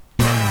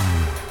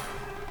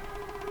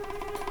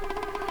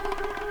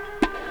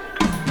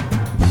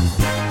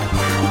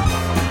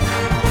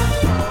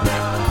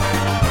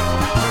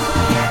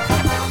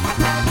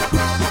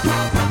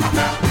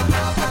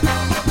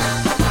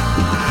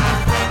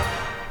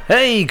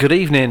Hey, good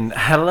evening,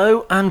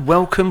 hello and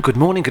welcome, good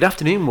morning, good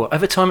afternoon,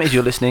 whatever time it is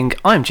you're listening.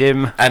 I'm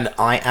Jim. And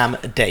I am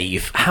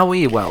Dave. How are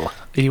you well?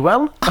 Are you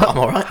well? I'm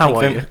alright. How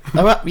are you?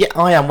 Yeah,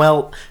 I am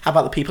well. How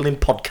about the people in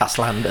podcast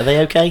land? Are they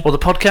okay? Well, the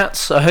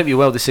podcasts, I hope you're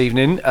well this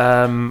evening.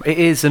 It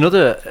is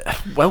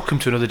welcome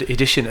to another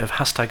edition of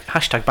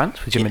hashtag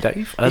Bant with Jim and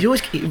Dave.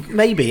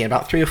 Maybe in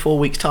about 3 or 4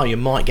 weeks' time you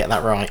might get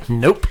that right.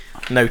 Nope.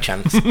 No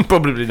chance.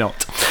 Probably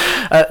not.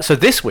 So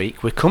this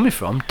week we're coming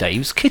from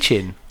Dave's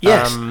kitchen.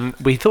 Yes.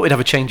 We thought we'd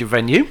have a change of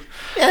venue.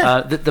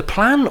 Yeah. The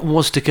plan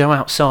was to go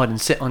outside and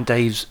sit on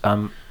Dave's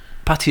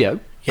patio.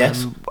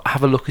 Yes.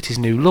 Have a look at his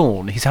new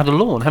lawn. He's had a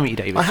lawn, haven't you,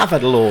 David? I have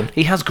had a lawn.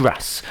 He has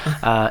grass.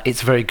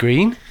 It's very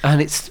green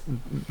and it's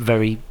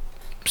very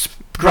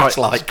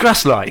Grass-like.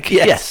 Grass-like.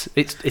 Yes.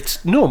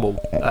 It's normal.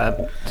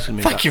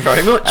 Thank you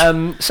very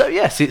much. So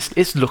yes,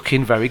 it's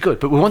looking very good.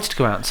 But we wanted to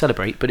go out and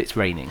celebrate, but it's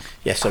raining.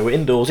 Yes, so we're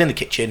indoors in the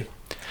kitchen.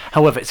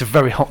 However, it's a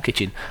very hot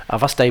kitchen.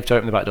 I've asked Dave to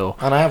open the back door.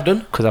 And I have done.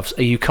 Because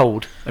are you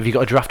cold? Have you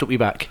got a draft up your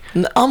back?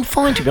 I'm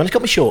fine, to be honest.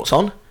 Got my shorts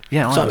on.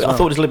 Yeah, I thought it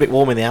was a little bit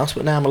warm in the house,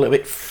 but now I'm a little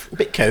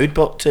bit cold.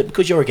 But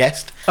because you're a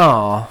guest,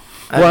 well,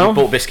 you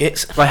bought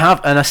biscuits. I have,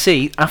 and I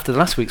see after the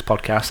last week's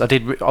podcast, I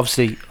did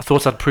obviously. I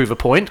thought I'd prove a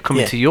point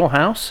coming to your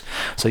house.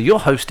 So you're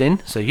hosting,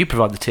 so you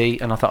provide the tea,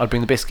 and I thought I'd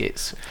bring the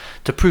biscuits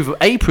to prove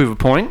a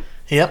point.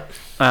 Yep.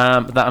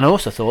 And I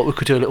also thought we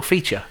could do a little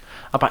feature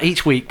about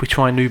each week we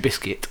try a new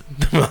biscuit.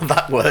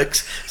 That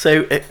works.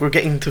 So we're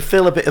getting to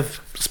fill a bit of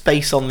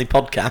space on the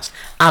podcast,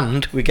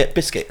 and we get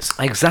biscuits.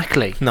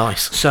 Exactly.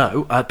 Nice.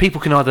 So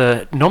people can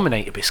either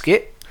nominate a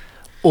biscuit,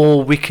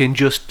 or we can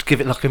just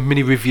give it like a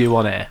mini review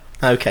on air.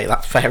 Okay,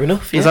 that's fair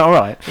enough. Yeah. Is that all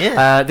right?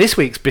 Yeah. This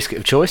week's biscuit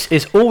of choice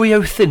is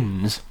Oreo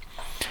Thins.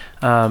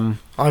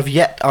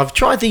 I've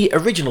tried the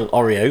original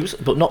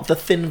Oreos, but not the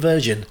thin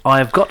version.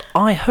 I've got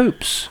high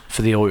hopes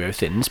for the Oreo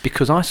Thins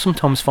because I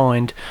sometimes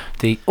find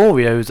the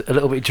Oreos a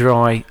little bit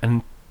dry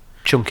and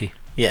chunky.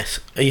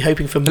 Yes. Are you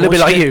hoping for more? A little bit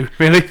like you,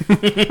 really.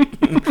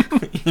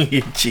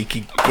 You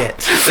cheeky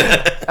get.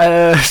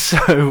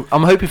 So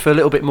I'm hoping for a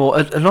little bit more,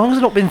 as long as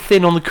it's not been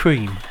thin on the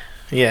cream.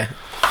 Yeah.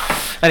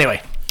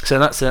 Anyway. So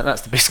that's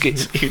the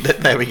biscuits.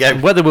 There we go.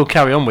 Whether we'll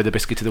carry on with the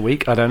biscuit of the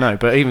week, I don't know.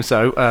 But even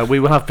so, we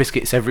will have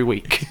biscuits every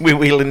week. We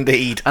will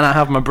indeed. And I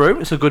have my brew.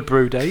 It's a good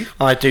brew, Dave.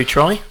 I do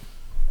try.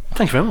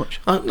 Thank you very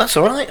much. That's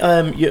all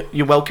right.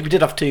 You're welcome. You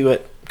did have to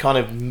kind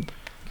of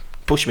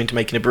push me into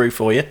making a brew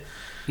for you.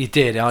 You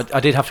did. I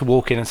did have to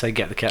walk in and say,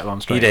 get the kettle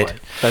on straight away. You did.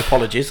 So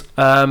apologies.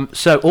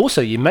 So also,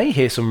 you may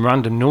hear some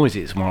random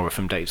noises while we're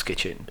from Dave's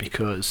kitchen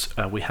because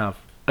we have...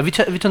 Have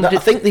you done I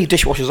think the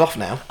dishwasher's off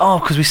now. Oh,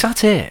 because we sat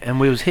here and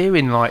we was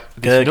hearing like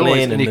this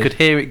noise and you could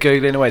hear it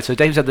gurgling away. So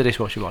Dave's had the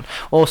dishwasher on.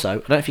 Also, I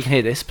don't know if you can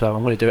hear this, but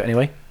I'm going to do it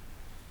anyway.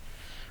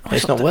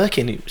 It's not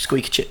working.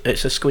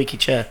 It's a squeaky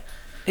chair.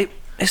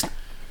 It's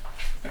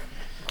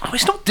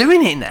not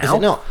doing it now. Is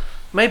it not?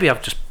 Maybe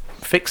I've just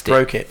fixed it.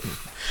 Broke it.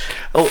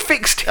 Oh,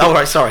 fixed it. Oh,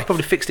 right, sorry.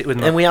 Probably fixed it with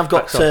my... And we have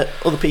got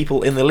other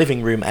people in the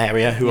living room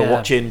area who are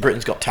watching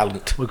Britain's Got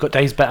Talent. We've got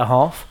Dave's better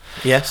half.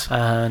 Yes.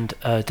 And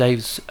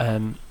Dave's...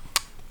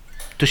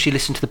 does she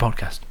listen to the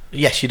podcast?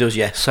 Yes, she does,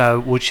 yes. So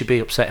would she be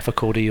upset if I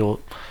called her your...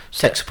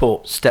 Tech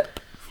support.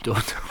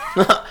 Stepdaughter?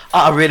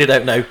 I really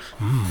don't know.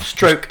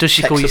 Stroke. Does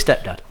she call you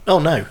stepdad? Oh,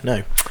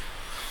 no.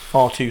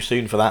 Far too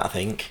soon for that, I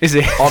think. Is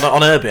it?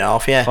 On her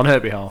behalf, yeah. On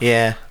her behalf?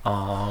 Yeah.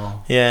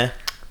 Oh. Yeah.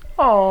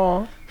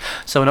 Oh.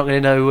 So we're not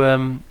going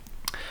to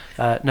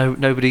know...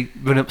 nobody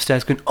run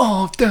upstairs going,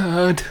 oh,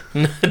 Dad.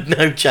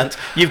 No chance.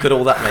 You've got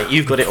all that, mate.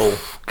 You've got it all.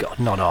 God,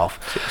 not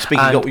off.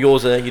 Speaking of your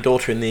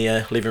daughter in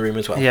the living room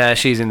as well. Yeah,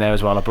 she's in there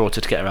as well. I brought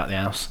her to get her out of the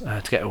house,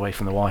 to get her away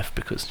from the wife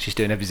because she's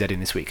doing every Zed in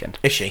this weekend.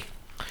 Is she?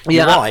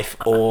 Yeah. Your wife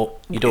or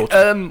your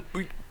daughter?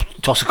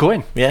 Toss a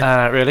coin.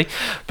 Yeah. Really.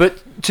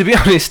 But to be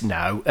honest,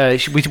 no.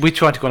 We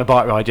tried to go on a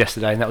bike ride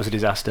yesterday and that was a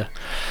disaster.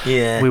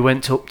 Yeah. We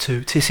went up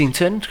to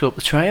Tissington to go up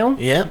the trail.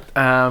 Yeah.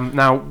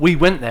 Now, we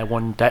went there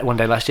one day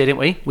last year, didn't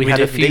we? We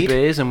had a few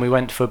beers and we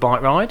went for a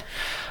bike ride.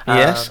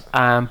 Yes.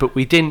 But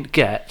we didn't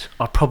get...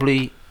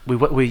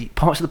 We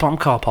parked at the bottom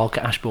car park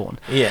at Ashbourne.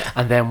 Yeah.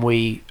 And then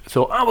we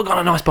thought, we've got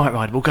a nice bike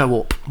ride. We'll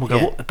go up.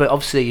 But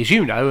obviously, as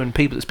you know, and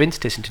people that's been to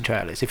Tissington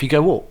Trailers, if you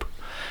go up,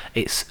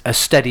 it's a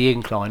steady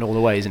incline all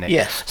the way, isn't it?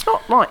 Yes. It's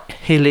not like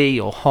hilly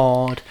or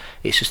hard.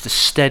 It's just a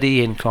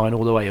steady incline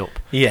all the way up.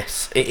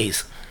 Yes, it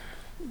is.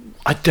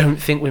 I don't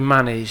think we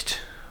managed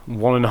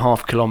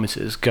 1.5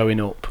 kilometres going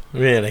up.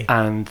 Really?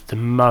 And the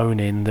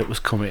moaning that was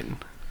coming.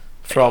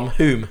 From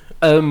whom?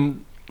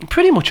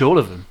 Pretty much all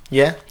of them.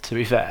 Yeah. To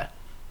be fair.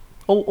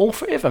 All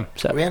three of them.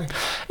 So really?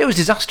 It was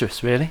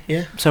disastrous, really.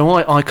 Yeah. So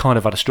I kind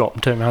of had a stop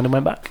and turned around and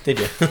went back. Did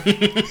you?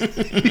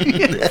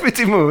 Yeah,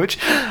 pretty much.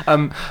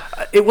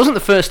 It wasn't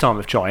the first time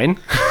of trying.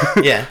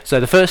 Yeah. So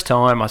the first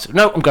time I said,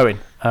 no, I'm going.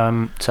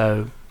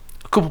 So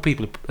a couple of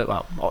people,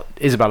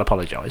 Isabel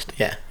apologised.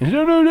 Yeah. And she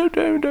said, no,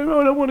 don't,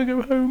 I don't want to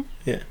go home.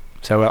 Yeah.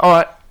 So, all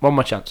right, one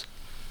more chance.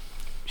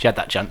 She had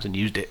that chance and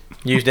used it.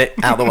 Used it,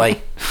 out of the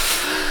way.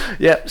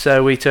 Yeah,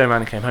 so we turned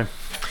around and came home.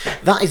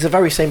 That is the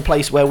very same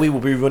place where we will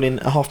be running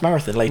a half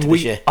marathon later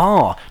this year. We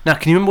are. Now,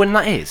 can you remember when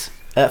that is?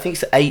 I think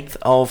it's the 8th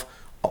of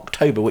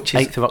October, which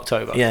is 8th of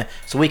October. Yeah,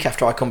 it's a week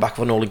after I come back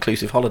of an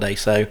all-inclusive holiday,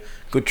 so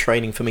good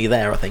training for me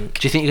there, I think.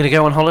 Do you think you're going to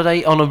go on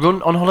holiday, on a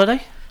run on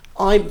holiday?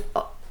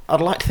 I'd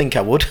like to think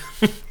I would.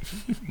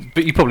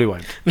 But you probably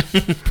won't.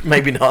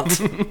 Maybe not.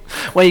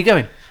 Where are you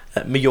going?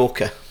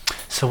 Mallorca.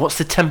 So what's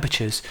the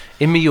temperatures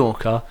in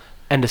Mallorca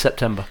end of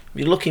September?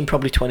 You're looking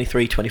probably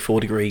 23, 24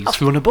 degrees. That's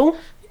runnable.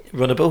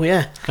 Runnable,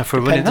 yeah. Go for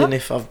a run in Depending that.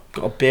 if I've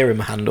got a beer in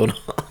my hand or not.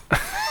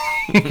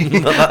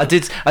 I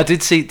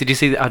did see. Did you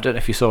see that? I don't know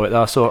if you saw it.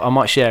 I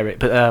might share it,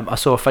 but I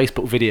saw a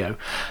Facebook video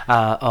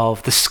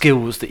of the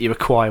skills that you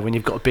acquire when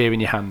you've got a beer in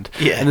your hand.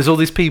 Yeah. And there's all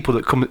these people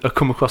that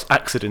come across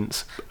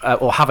accidents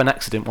or have an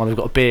accident while they've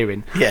got a beer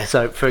in. Yeah.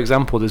 So, for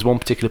example, there's one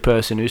particular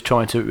person who's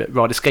trying to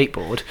ride a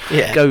skateboard.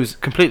 Yeah. Goes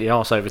completely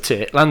arse over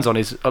tit, lands on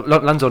his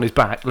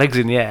back, legs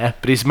in the air,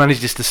 but he's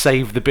managed just to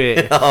save the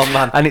beer. Oh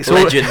man! And it's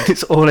Legend.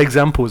 it's all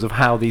examples of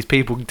how these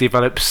people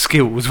develop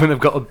skills when they've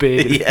got a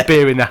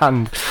beer in their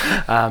hand.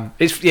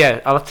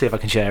 I'll have to see if I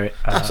can share it.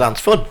 That sounds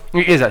fun.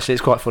 It is actually.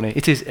 It's quite funny.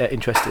 It is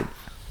interesting.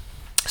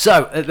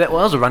 So that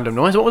was a random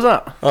noise. What was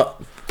that?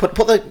 Put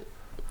the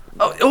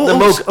The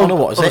mug on a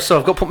what is it? So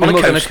I've got to put my On a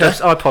mug on a coaster?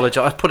 coaster. I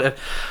apologise. I put it.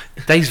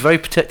 Dave's very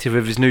protective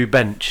of his new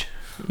bench.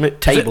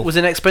 Table. Was it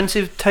an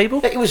expensive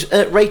table? It was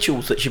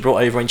Rachel's that she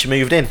brought over when she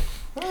moved in.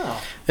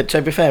 Oh.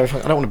 To be fair, I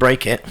don't want to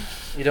break it.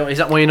 You don't. Is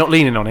that why you're not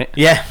leaning on it?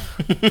 Yeah.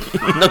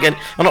 I'm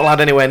not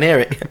allowed anywhere near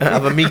it. I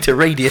have a metre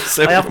radius.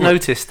 So. I have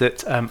noticed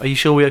that. Are you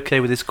sure we're okay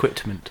with this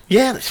equipment?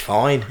 Yeah, that's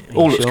fine. you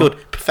All looks sure?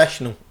 good.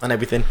 Professional and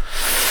everything.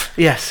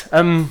 Yes.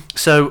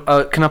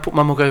 So can I put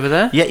my mug over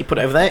there? Yeah, you put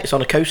it over there. It's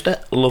on a coaster.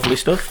 Lovely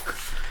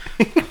stuff.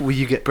 Will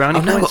you get brownie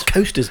I've now points? got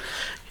coasters.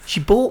 She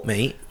bought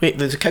me.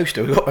 There's a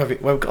coaster. We've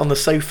got on the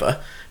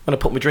sofa. When I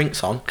put my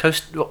drinks on.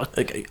 What,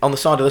 On the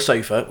side of the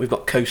sofa, we've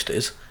got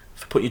coasters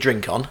to put your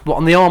drink on. what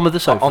on the arm of the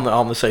sofa? On the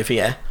arm of the sofa,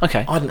 yeah.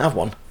 Okay. I didn't have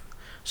one.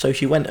 So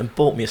she went and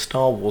bought me a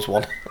Star Wars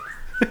one.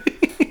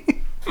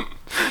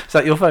 Is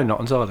that your phone not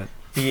on silent?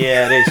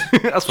 Yeah, it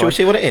is. That's Shall we fine.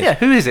 see what it is? Yeah.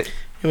 Who is it?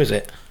 Who is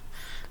it?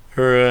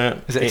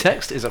 Is it a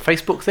text? Is it a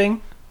Facebook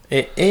thing?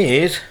 It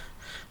is.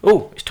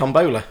 Oh, it's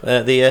Tombola,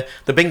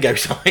 the bingo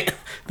site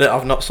that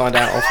I've not signed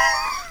out of.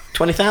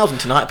 20,000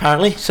 tonight,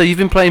 apparently. So you've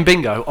been playing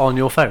bingo on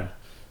your phone?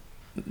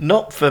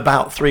 Not for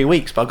about 3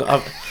 weeks,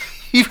 but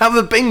You have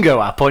a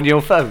bingo app on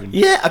your phone?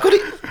 yeah, I got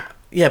it.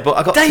 Yeah, but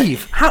I got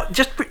Dave,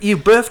 your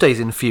birthday's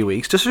in a few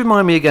weeks. Just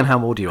remind me again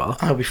how old you are.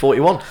 I'll be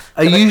 41.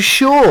 Are you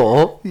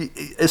sure?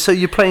 So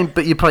you play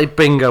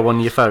bingo on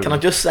your phone? Can I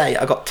just say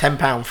I got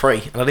 £10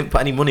 free, and I didn't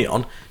put any money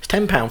on. It's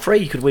 £10 free.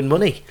 You could win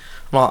money.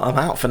 I'm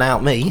out for now,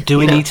 me. Do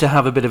we need to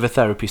have a bit of a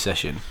therapy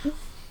session?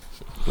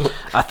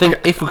 I think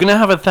if we're going to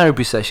have a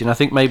therapy session, I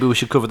think maybe we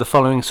should cover the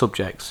following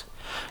subjects.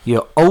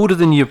 You're older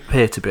than you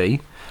appear to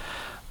be,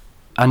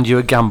 and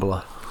you're a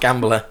gambler.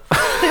 Gambler.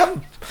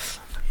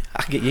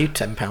 I can get you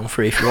 £10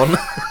 free if you want.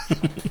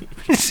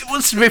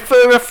 What's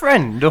refer a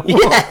friend? Or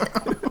what? Yeah.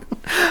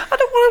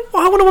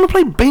 Why would I want to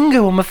play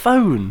bingo on my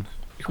phone?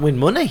 You can win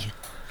money.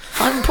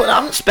 I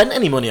haven't spent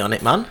any money on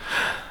it, man.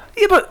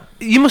 Yeah, but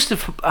you must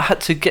have had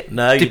to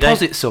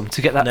deposit some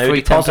to get that no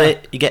free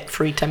deposit. £10. You get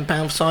free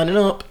 £10 signing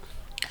up.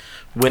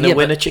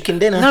 Winner, chicken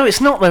dinner. No,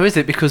 it's not though, is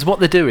it? Because what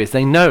they do is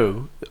they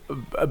know.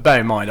 Bear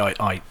in mind,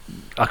 I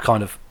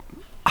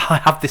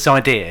have this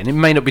idea, and it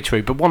may not be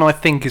true, but what I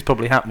think is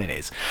probably happening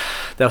is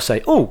they'll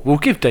say, "Oh, we'll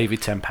give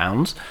David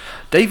 £10.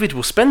 David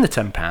will spend the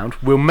 £10.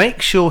 We'll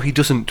make sure he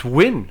doesn't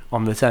win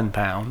on the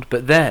 £10,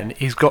 but then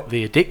he's got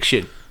the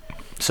addiction.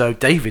 So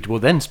David will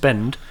then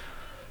spend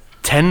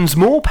tens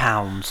more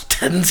pounds.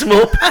 Tens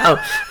more pounds.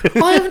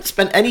 I haven't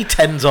spent any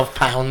tens of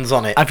pounds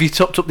on it. Have you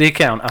topped up the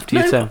account after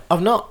your turn?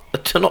 I've not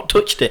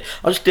touched it.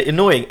 I just get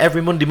annoying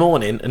every Monday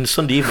morning and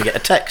Sunday evening. Get a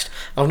text.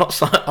 I'll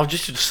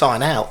just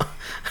sign out.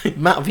 The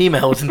amount of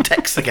emails and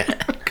texts I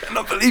get. I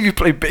cannot believe you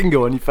play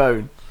bingo on your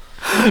phone.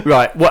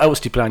 Right, what else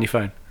do you play on your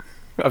phone?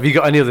 Have you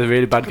got any other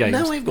really bad games?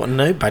 No, I've got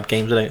no bad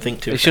games. I don't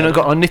think to. You shouldn't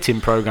have got a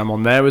knitting program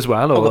on there as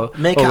well, or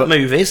make up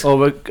movies.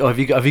 Or have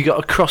you got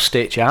a cross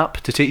stitch app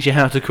to teach you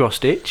how to cross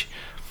stitch?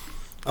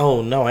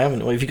 Oh no, I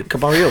haven't. What have you got? Can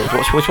I borrow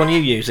yours? Which one are you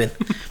using?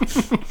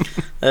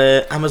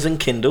 Amazon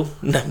Kindle.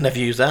 No, never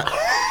use that.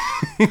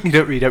 You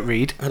don't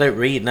read. I don't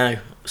read. No.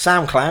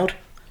 SoundCloud,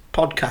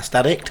 Podcast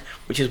Addict,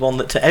 which is one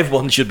that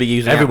everyone should be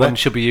using. Everyone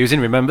should be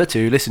using. Remember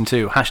to listen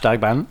to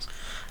 #bands.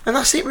 And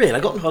that's it, really. I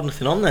got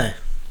nothing on there.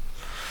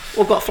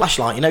 Well, I've got a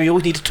flashlight. You know, you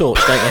always need a torch,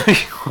 don't you?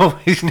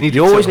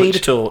 You always need need a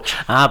torch.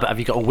 Ah, but have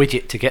you got a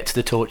widget to get to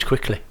the torch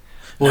quickly,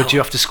 or do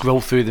you have to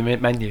scroll through the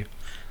menu?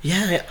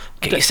 Yeah.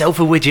 Get yourself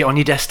a widget on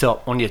your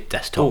desktop.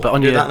 But on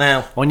do your that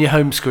now. on your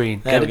home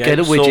screen. There we go. Get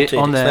a widget Sorted.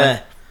 on It's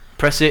there.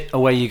 Press it.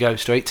 Away you go.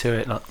 Straight to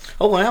it. Look.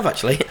 Oh, I have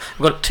actually. I've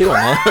got two on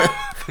there.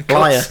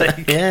 Liar.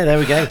 Yeah, there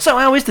we go. So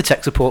how is the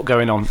tech support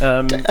going on?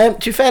 To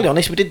be fairly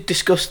honest, we did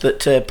discuss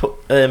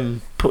that.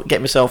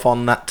 Get myself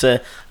on that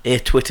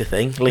Twitter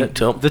thing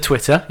linked up. The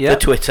Twitter, yeah. The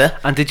Twitter.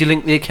 And did you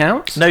link the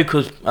accounts? No,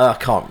 because I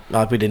can't.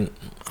 We didn't.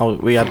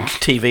 We had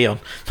TV on.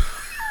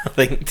 I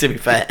think, to be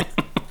fair.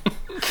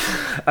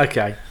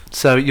 Okay.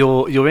 So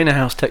your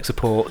in-house tech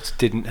support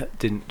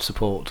didn't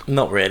support.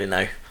 Not really, no.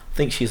 I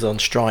think she's on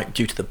strike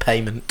due to the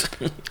payment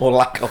or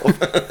lack of.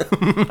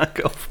 Lack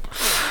of.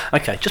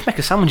 Okay, just make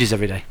her sandwiches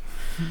every day.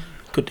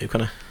 Could do,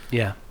 can I?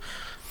 Yeah.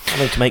 I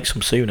need to make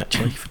some soon,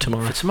 actually, for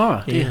tomorrow. For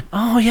tomorrow? Yeah. Yeah.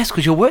 Oh yes,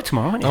 because you'll work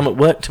tomorrow, aren't you? I'm at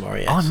work tomorrow,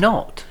 yes. I'm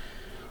not.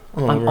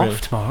 Oh, I'm really?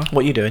 off tomorrow.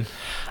 What are you doing?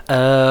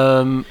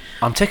 I'm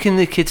taking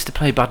the kids to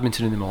play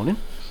badminton in the morning.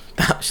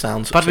 That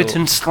sounds...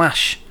 Badminton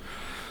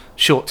 /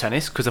 short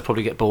tennis, because I'll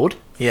probably get bored.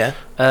 Yeah.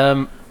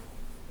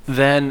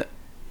 Then,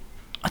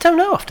 I don't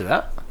know after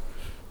that.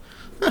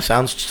 That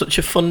sounds such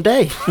a fun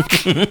day.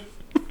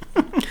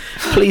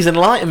 Please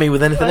enlighten me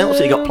with anything else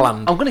that you got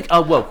planned. I'm going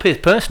to...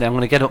 personally, I'm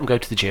going to get up and go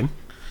to the gym.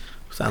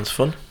 Sounds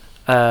fun.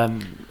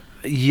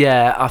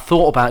 Yeah, I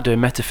thought about doing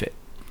MetaFit.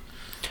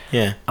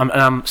 Yeah.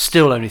 I'm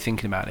still only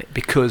thinking about it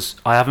because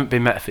I haven't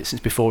been MetaFit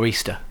since before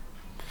Easter.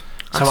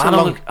 So That's how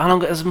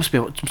long? It must be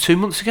 2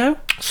 months ago.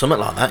 Something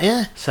like that,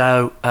 yeah.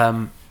 So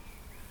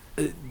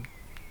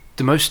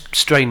the most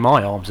strain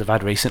my arms have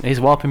had recently is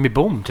wiping my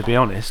bum. To be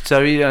honest,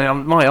 so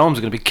my arms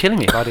are going to be killing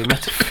me if I do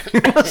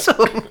MetaFit.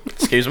 So,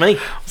 excuse me.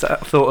 Was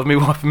that thought of me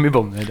wiping my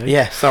bum there, Dave?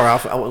 Yeah. Sorry,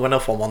 I went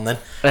off on one then.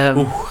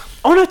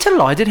 Oh no, tell a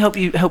lie. I did help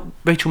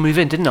Rachel move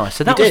in, didn't I?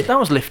 So that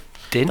was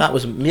lifting. That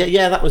was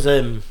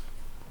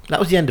that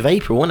was the end of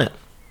April, wasn't it?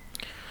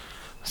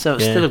 So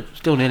it's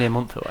still nearly a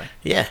month away.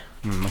 Yeah.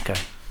 Okay.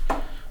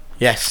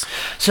 Yes.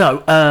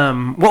 So,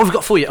 what have we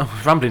got for you?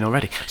 Oh, rambling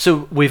already.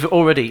 So we've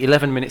already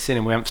 11 minutes in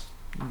and we haven't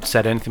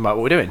said anything about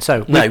what we're doing.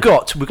 So we're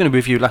going to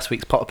review last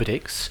week's Potter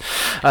Predicts.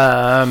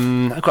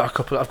 I've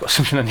got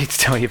something I need to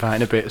tell you about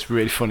in a bit. It's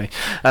really funny.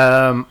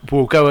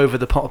 We'll go over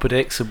the Potter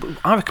Predicts.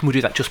 I reckon we'll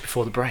do that just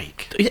before the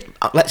break. Yeah,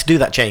 let's do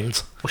that,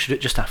 James. Or should we do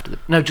it just after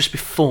just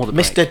before the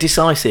break? Mr.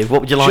 Decisive,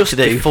 what would you like to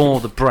do? Just before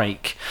the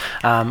break.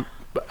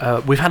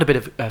 We've had a bit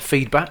of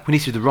feedback. We need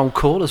to do the roll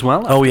call as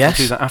well. Oh, yes.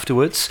 We'll do that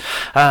afterwards.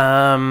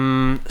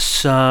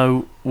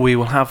 So we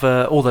will have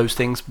all those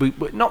things.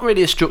 We're not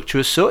really a structure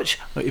as such.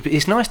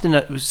 It's nice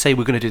to say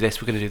we're going to do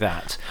this, we're going to do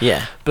that.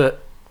 Yeah.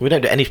 But we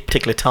don't do any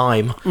particular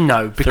time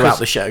throughout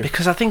the show.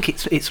 Because I think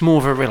it's more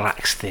of a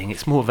relaxed thing.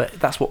 It's more of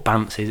that's what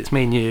Bants is. It's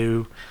me and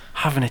you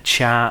having a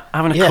chat,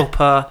 having a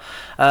cuppa.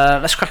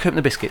 Let's crack open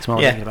the biscuits while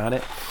we're thinking about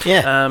it.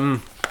 Yeah.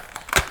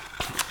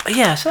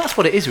 Yeah, so that's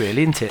what it is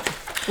really, isn't it?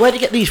 Where do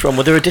you get these from?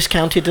 Were there a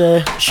discounted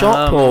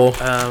shop or?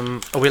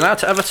 Are we allowed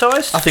to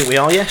advertise? I think we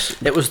are.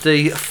 Yes. It was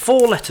the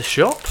 4-letter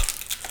shop.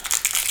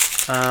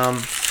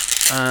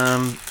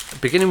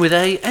 Beginning with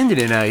A, ending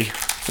in A.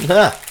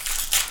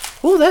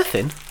 Oh, they're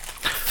thin.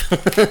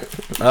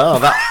 Oh,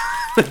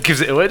 that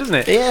gives it away, doesn't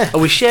it? Yeah. Are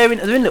we sharing?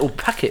 They're in little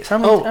packets. How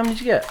many did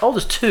you get? Oh,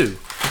 there's 2.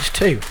 There's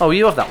 2. Oh,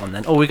 you have that one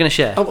then. Oh, we're going to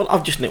share. Oh, well,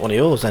 I've just nicked one of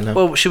yours then.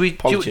 Well, should we?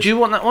 Do you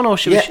want that one or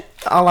should we?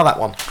 I'll have that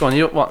one. Go on,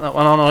 you want that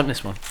one? I'll have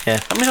this one. Yeah.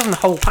 I'm having the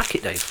whole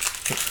packet, Dave.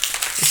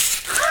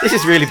 This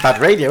is really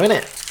bad radio, isn't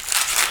it?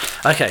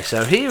 Okay,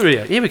 so here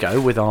we go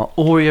with our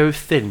Oreo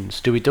thins.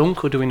 Do we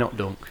dunk or do we not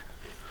dunk?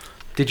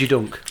 Did you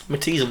dunk? My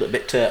tea's a little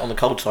bit on the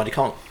cold side. You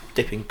can't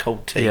dip in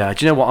cold tea. Yeah.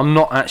 Do you know what? I'm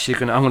not actually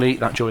going to. I'm going to eat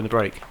that during the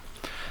break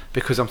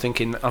because I'm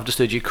thinking I've just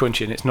heard you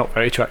crunching. It's not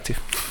very attractive.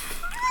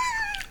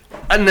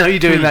 And now you're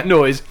doing that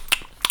noise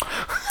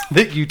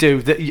that you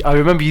do. I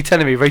remember you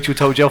telling me Rachel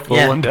told you off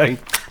for one day.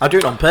 I do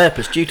it on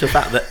purpose due to the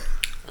fact that.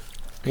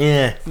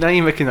 Yeah. Now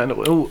you're making that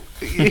noise. Oh,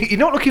 you're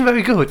not looking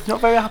very good.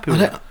 Not very happy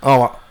with it.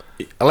 Oh,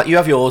 I'll let you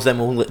have yours, then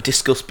we'll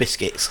discuss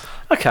biscuits.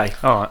 Okay.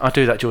 All right. I'll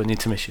do that during the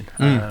intermission.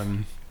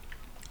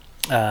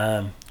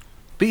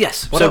 But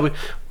yes.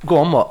 Go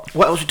on. What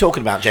else are we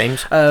talking about,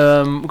 James?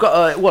 We've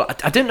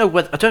got. I don't know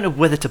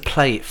whether to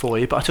play it for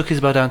you, but I took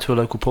Isabel down to a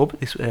local pub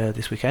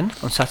this weekend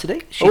on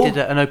Saturday. She did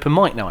an open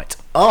mic night.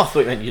 Oh, I thought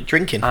you meant you're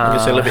drinking. I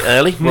guess a little bit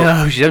early.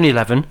 No, she's only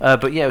 11.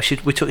 But yeah, she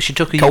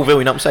took a Colville.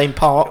 You're not saying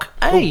park.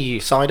 Hey,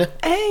 cider.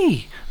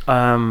 Hey,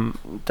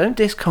 don't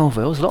diss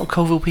Colville. There's a lot of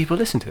Colville people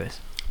listen to this.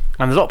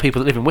 And there's a lot of people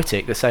that live in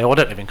Whittick that say, "Oh, I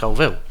don't live in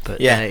Colville," but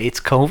it's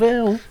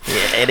Colville.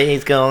 Yeah, it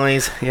is,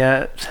 guys.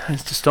 Yeah,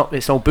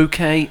 it's old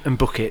bouquet and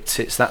buckets.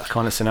 It's that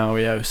kind of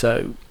scenario.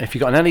 So if you've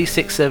got an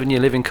LE67, you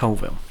live in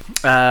Colville.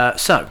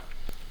 So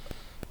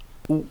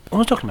what was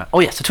I talking about?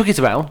 Oh yes, I took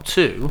Isabel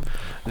to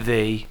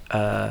the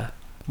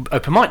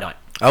open mic night.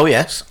 Oh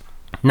yes.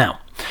 Now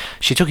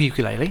she took a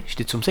ukulele. She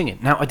did some singing.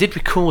 Now I did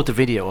record the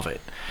video of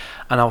it,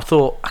 and I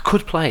thought I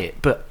could play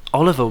it, but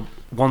Oliver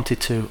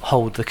wanted to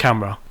hold the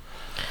camera.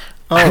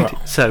 Oh.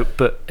 So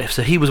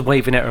he was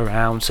waving it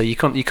around, so you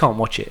can't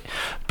watch it.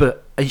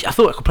 But I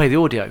thought I could play the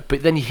audio,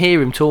 but then you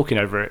hear him talking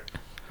over it.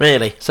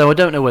 Really? So I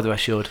don't know whether I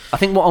should. I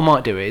think what I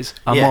might do is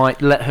I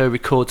might let her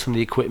record some of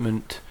the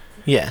equipment.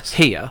 Yes.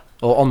 Here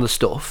or on the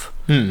stuff.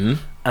 Hmm.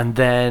 And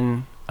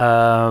then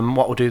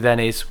what we'll do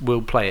then is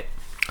we'll play it.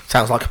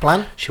 Sounds like a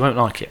plan. She won't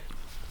like it.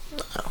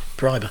 Oh,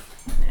 bribe her.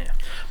 Yeah.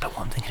 But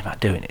what I'm thinking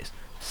about doing is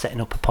setting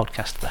up a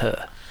podcast for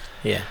her.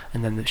 Yeah.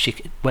 And then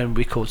when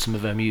we record some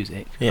of her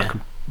music, I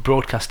can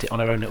broadcast it on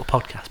her own little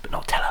podcast, but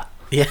not tell her.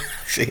 Yeah,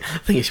 I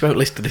think she won't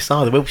listen to this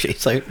either, will she?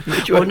 So,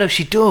 well, no,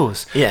 she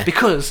does. Yeah,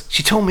 because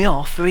she told me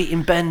off for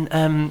eating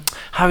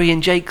Harry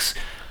and Jake's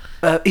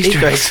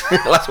Easter eggs.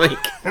 last week.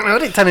 I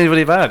didn't tell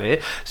anybody about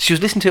it. She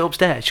was listening to it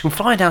upstairs. She can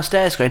fly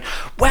downstairs going,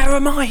 "Where are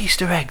my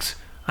Easter eggs?"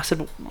 I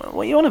said,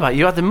 "What are you on about?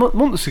 You had them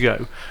months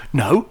ago."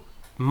 "No,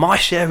 my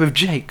share of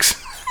Jake's."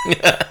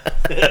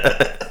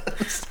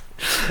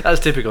 That's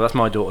typical. That's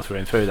my daughter through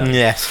and through. That.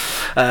 Yes.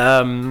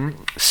 That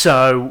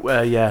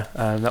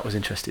was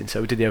interesting.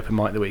 So we did the open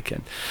mic the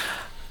weekend.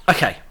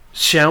 Okay,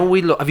 shall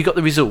we look? Have you got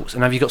the results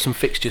and have you got some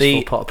fixtures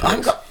for Pot I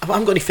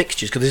haven't got any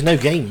fixtures because there's no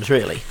games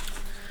really.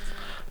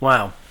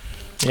 Wow.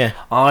 Yeah.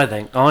 I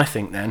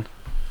think then,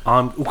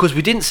 because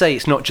we didn't say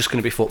it's not just going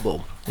to be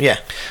football. Yeah.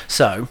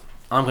 So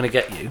I'm going to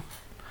get you.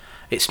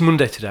 It's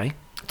Monday today.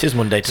 It is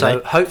Monday today.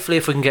 So hopefully,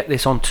 if we can get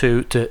this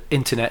onto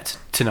internet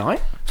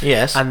tonight.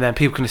 Yes. And then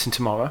people can listen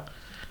tomorrow.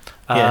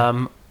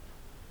 Yeah.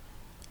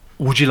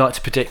 Would you like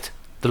to predict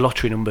the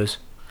lottery numbers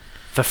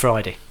for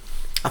Friday?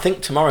 I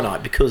think tomorrow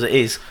night because it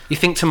is. You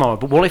think tomorrow,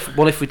 but what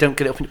if we don't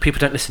get it up? People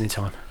don't listen in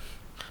time.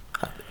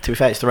 To be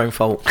fair, it's their own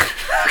fault.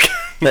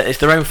 But it's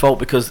their own fault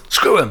because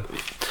screw them.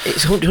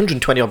 It's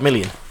 120 odd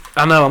million.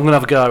 I know. I'm gonna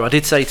have a go. I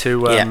did say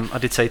to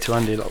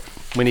Andy, look,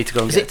 we need to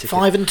go and get a ticket. Is it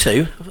 5 and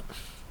 2?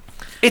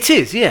 It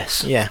is,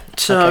 yes. Yeah.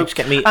 So okay, just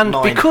get me and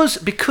mine.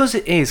 because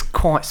it is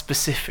quite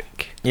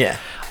specific. Yeah.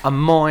 I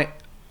might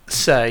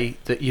say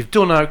that you've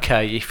done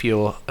okay if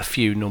you're a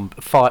few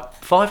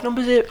five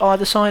numbers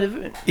either side of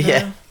it.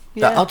 Yeah.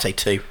 Yeah. I'd say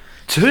 2.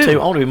 2. I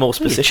want to be more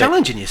specific. You're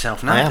challenging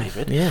yourself now, I am.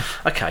 David. Yeah.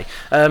 Okay.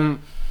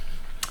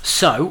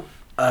 So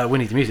we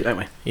need the music, don't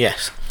we?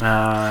 Yes.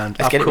 And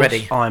let's get it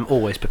ready. I'm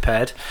always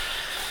prepared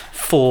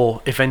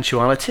for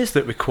eventualities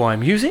that require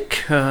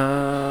music. So,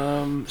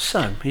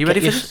 are you ready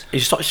for this?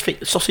 Is your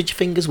sausage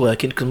fingers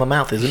working? Because my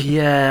mouth isn't.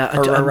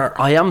 Yeah,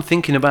 I am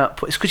thinking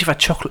about. It's because you've had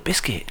chocolate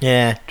biscuit.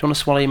 Yeah. Do you want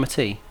to swallow my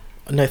tea?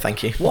 No,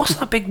 thank you. What's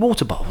that big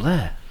water bottle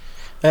there?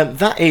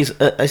 That is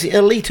it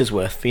a litres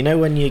worth? You know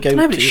when you go.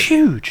 No, but it's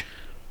huge.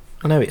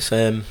 I know it's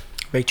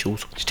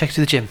Rachel's. She takes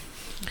her to the gym.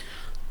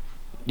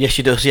 Yes,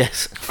 she does.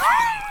 Yes.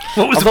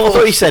 What was I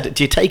thought you said,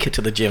 "Do you take her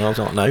to the gym?" I was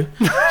like, "No."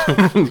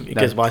 It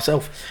goes by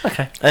herself.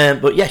 Okay.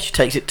 But yeah, she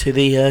takes it to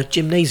the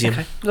gymnasium.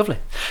 Okay, lovely.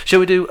 Shall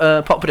we do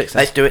Pot Predictions?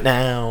 Let's do it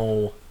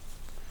now.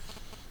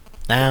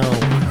 Now.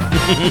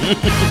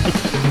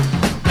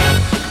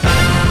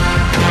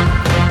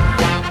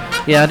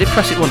 Yeah, I did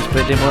press it once, but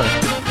it didn't work.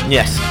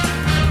 Yes.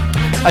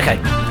 Okay,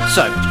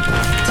 so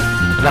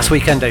last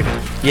weekend, David.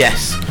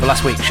 Yes. Well,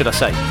 last week, should I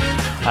say?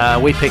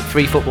 We picked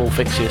 3 football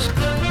fixtures.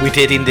 We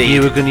did indeed.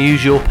 You were going to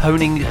use your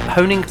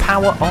honing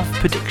power of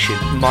prediction.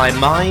 My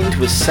mind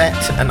was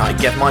set, and I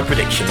gave my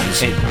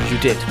predictions. You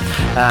did,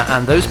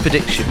 and those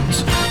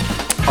predictions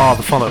are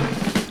the following: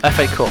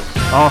 FA Cup,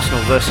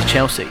 Arsenal versus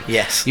Chelsea.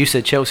 Yes. You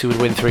said Chelsea would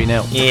win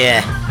 3-0.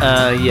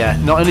 Yeah. Yeah.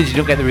 Not only did you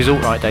not get the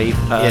result right, Dave,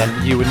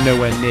 you were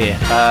nowhere near.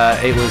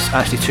 It was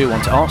actually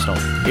 2-1 to Arsenal.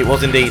 It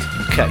was indeed.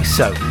 Okay,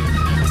 so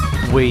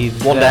we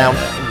one down,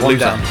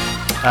 loser.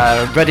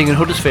 Reading and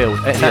Huddersfield.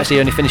 It's actually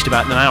only finished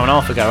about an hour and a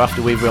half ago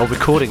after we were all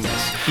recording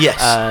this.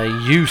 Yes.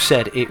 You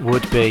said it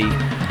would be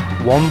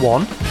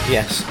 1-1.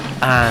 Yes.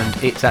 And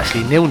it's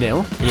actually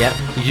 0-0. Yeah.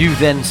 You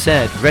then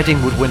said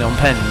Reading would win on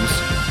pens.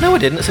 No, I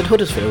didn't. I said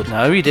Huddersfield.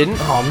 No, you didn't.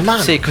 Oh,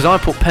 man. See, because I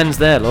put pens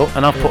there, look,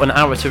 and I've put an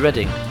arrow to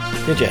Reading.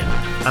 Did you?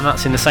 And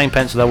that's in the same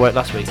pencil I worked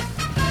last week.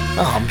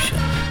 Oh, I'm sure.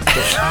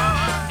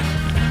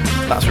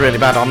 That's really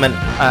bad. I meant.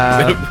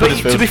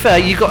 But to be fair,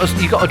 you got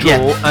a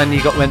draw and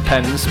you went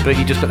pens, but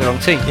you just got the wrong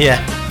team.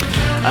 Yeah.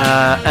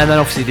 And then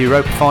obviously the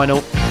Europa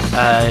final.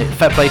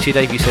 Fair play to you,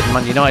 Dave. You said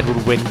Man United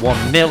would win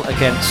 1-0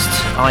 against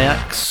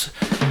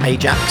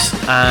Ajax.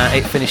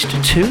 It finished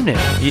 2-0.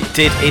 It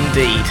did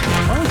indeed.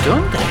 Well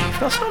done, Dave.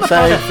 That's not a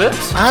bad effort.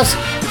 As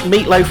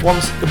Meatloaf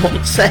once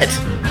said,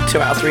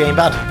 2 out of 3 ain't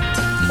bad.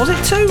 Was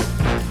it 2?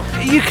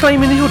 Are you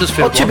claiming the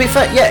Huddersfield Well, to be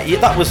fair, yeah,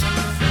 that was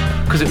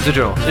because it was a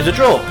draw. It was a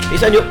draw.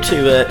 It's only up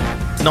to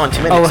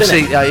 90 minutes. Oh, I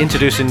see.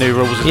 Introducing new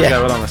rules as we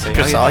go along. I see.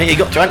 Precise. You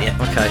got to, haven't you?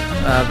 Okay.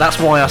 That's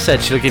why I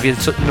said she'll give you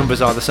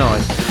numbers either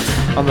side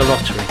on the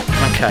lottery.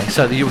 Okay.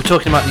 So you were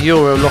talking about the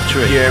Euro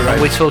lottery. And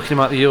we're talking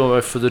about the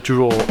Euro for the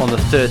draw on the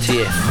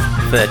 30th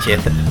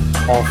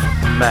of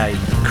May.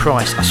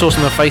 Christ, I saw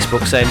some on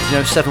Facebook saying,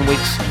 7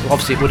 weeks.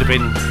 Obviously, it would have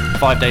been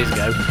 5 days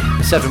ago.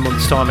 In 7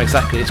 months' time,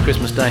 exactly. It's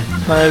Christmas Day.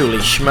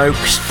 Holy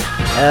smokes!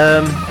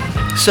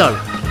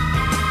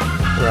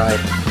 Right.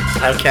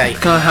 Okay.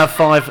 Can I have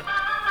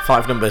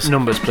 5 numbers?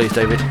 Numbers, please,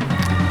 David.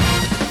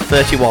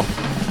 31.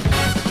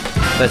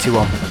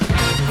 31.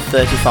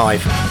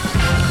 35.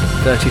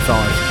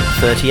 35.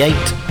 38.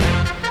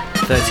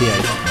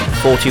 38.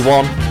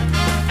 41.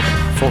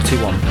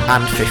 41.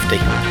 And 50.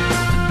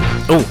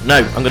 Oh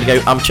no!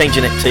 I'm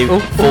changing it to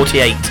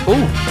 48.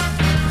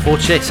 Oh,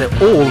 48. So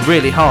all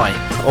really high.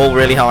 All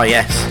really high,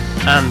 yes.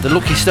 And the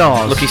lucky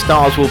stars. Lucky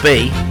stars will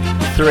be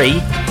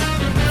 3,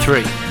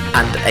 3,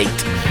 and 8.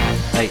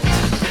 8.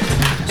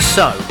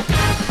 So,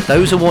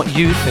 those are what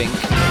you think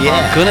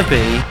are going to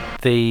be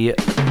the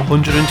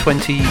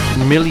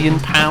 £120 million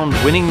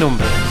winning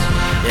numbers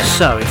Yeah.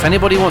 So, if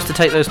anybody wants to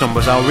take those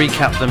numbers, I'll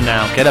recap them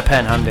now. Get a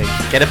pen handy.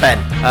 Get a pen.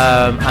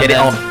 Get it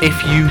on. If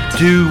you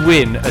do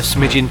win a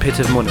smidgen pit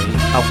of money,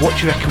 what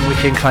do you reckon we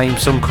can claim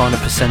some kind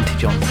of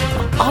percentage on?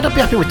 I'd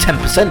be happy with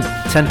 10%.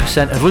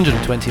 10% of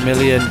 120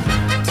 million,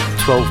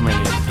 12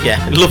 million.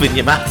 Yeah, loving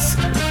your maths.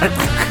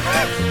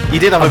 You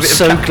did have a I'm bit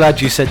so of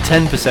glad you said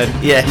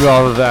 10% Yes.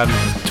 rather than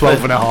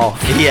 12 and a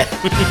half. Yeah.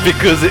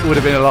 Because it would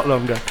have been a lot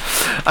longer.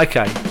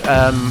 Okay.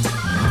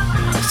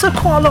 So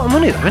quite a lot of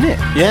money though, isn't it?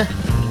 Yeah.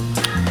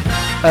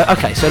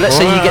 Okay, so let's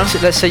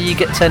say you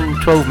get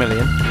 10, 12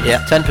 million.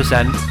 Yeah.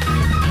 10%,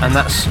 and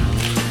that's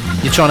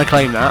you're trying to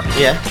claim that.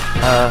 Yeah.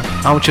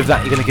 How much of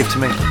that are you going to give to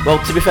me? Well,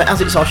 to be fair,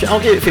 as it's I'll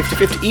give it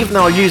 50-50, even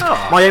though I used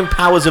my own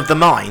powers of the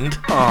mind,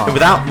 and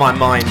without my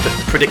mind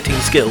predicting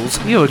skills,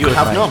 You're a you good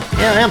have mate. none.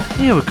 Yeah, I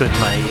am. You're a good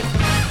mate.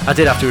 I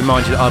did have to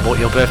remind you that I bought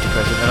your birthday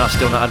present, and I've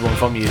still not had one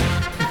from you.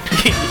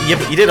 Yeah,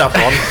 but you did have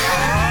one,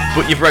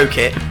 but you broke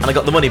it, and I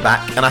got the money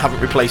back, and I haven't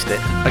replaced it.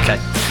 Okay.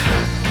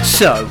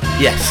 So,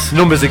 Yes.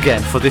 numbers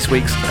again for this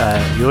week's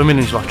Euro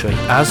Millions Lottery,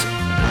 as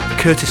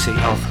courtesy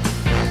of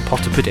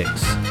Potter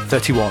Predicts: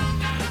 31,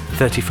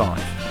 35,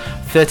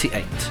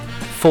 38,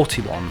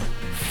 41,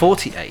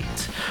 48.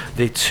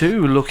 The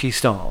two lucky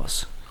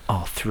stars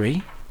are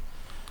 3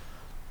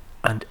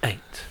 and 8.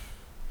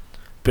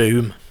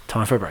 Boom.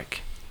 Time for a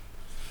break.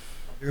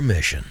 Your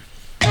mission.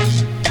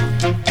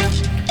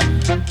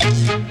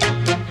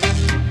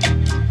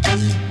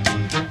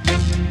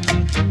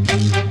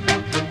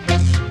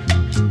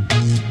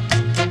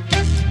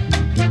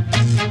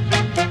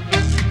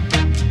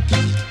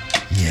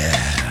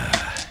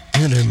 Yeah,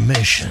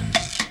 intermission.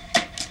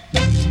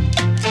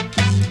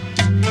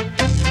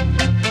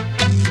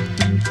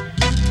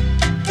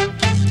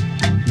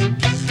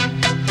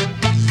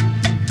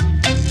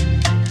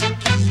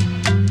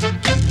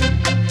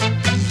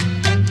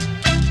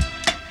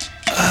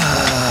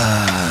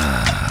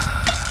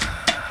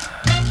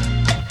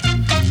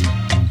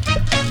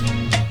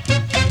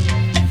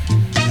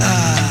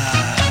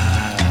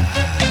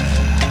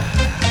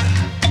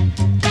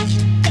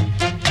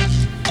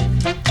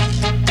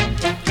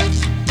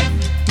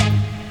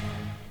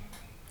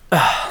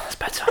 That's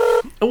better.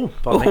 Oh,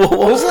 pardon me. What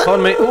was that?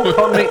 Pardon me. Oh,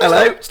 pardon me.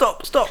 Hello?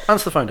 Stop.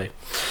 Answer the phone, Dave.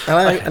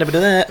 Hello, Okay. anybody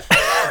there?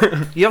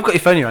 You have got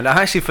your phone in your hand.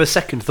 I actually, for a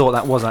second, thought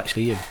that was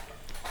actually you.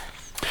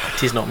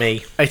 It is not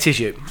me. It is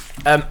you.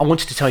 I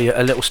wanted to tell you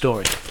a little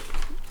story.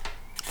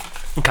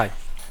 Okay.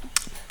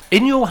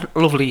 In your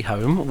lovely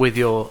home with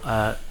your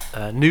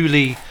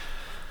newly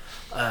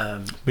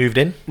Moved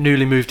in?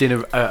 moved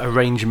in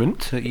arrangement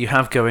that you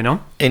have going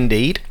on,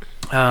 Indeed.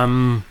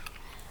 can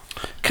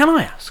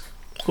I ask,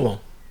 Go on.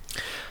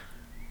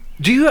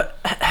 do you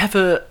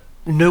ever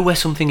know where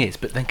something is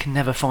but then can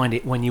never find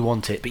it when you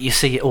want it, but you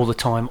see it all the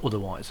time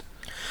otherwise?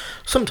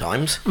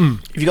 Sometimes. Have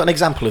you got an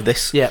example of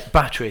this? Yeah,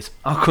 batteries.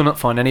 I could not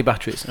find any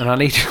batteries, and I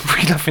need to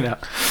be laughing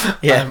at.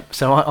 Yeah.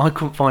 So I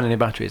couldn't find any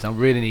batteries. I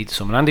really needed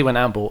some, and Andy went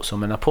out and bought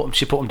some, and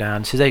she put them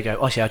down. She said, "There you go.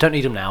 Oh, yeah, I don't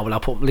need them now, but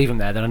I'll leave them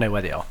there. Then I know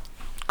where they are."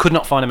 Could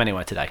not find them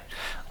anywhere today.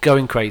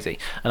 Going crazy,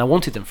 and I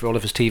wanted them for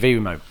Oliver's TV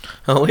remote.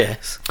 Oh,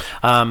 yes.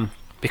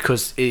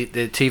 Because the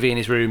TV in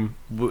his room.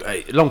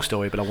 Long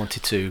story, but I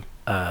wanted to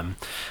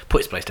put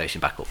his PlayStation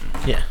back up.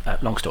 Yeah.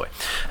 Long story.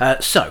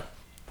 So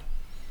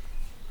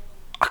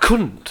I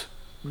couldn't.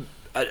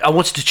 I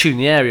wanted to tune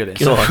the aerial in,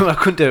 so I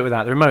couldn't do it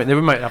without the remote.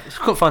 I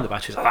couldn't find the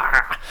batteries.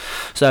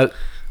 So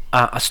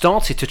I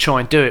started to try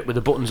and do it with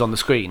the buttons on the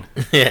screen.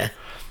 Yeah.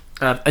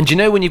 And do you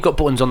know when you've got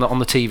buttons on the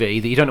TV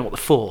that you don't know what they're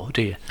for,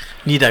 do you?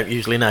 You don't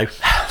usually know.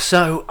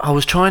 So I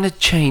was trying to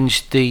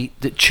change tune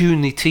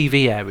the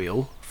TV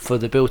aerial for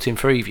the built-in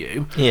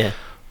Freeview Yeah.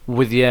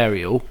 with the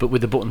aerial, but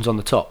with the buttons on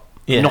the top.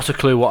 Yeah. Not a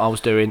clue what I was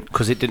doing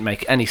because it didn't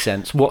make any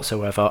sense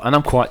whatsoever. And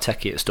I'm quite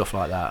techie at stuff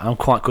like that. I'm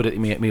quite good at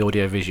me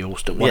audio visual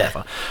stuff,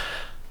 whatever.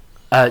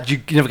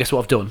 You never guess what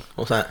I've done?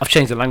 What's that? I've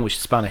changed the language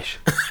to Spanish.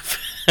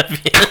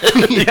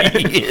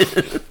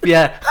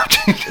 Yeah.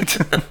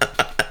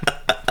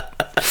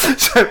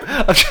 So,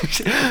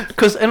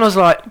 because I was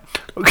like,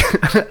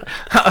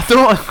 I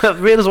thought I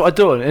realised what I'd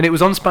done, and it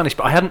was on Spanish,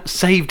 but I hadn't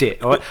saved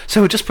it. Right?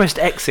 So I just pressed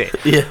exit.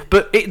 Yeah.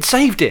 But it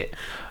saved it.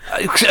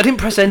 I didn't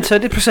press enter, I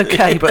didn't press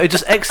OK, but it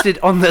just exited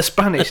on the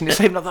Spanish, and it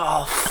saved. And I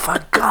thought, oh,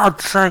 for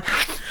God's sake!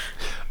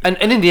 And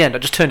in the end, I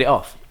just turned it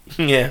off.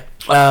 Yeah.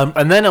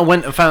 And then I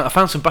went and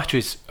found some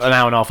batteries an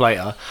hour and a half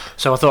later.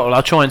 So I thought, well,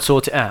 I'll try and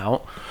sort it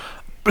out.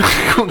 But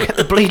I couldn't get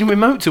the bleeding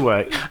remote to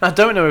work. And I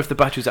don't know if the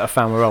batteries that I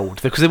found were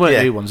old, because they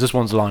weren't new ones. There's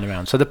ones lying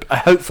around. So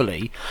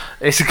hopefully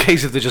it's a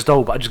case of they're just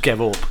old. But I just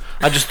gave up.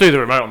 I just threw the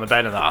remote on the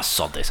bed and thought,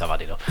 sod this, I've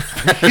had enough.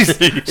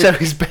 So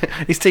his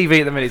TV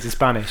at the minute is in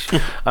Spanish.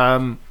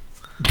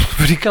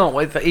 But he can't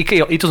wait.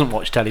 He doesn't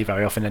watch telly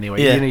very often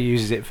anyway. Yeah. He only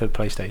uses it for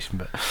PlayStation.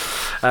 But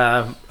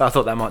I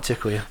thought that might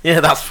tickle you.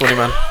 Yeah, that's funny,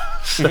 man.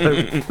 So,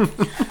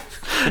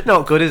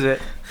 not good, is it?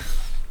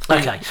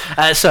 Okay,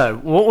 so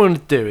what we're going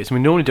to do is we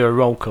normally do a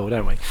roll call,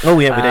 don't we? Oh,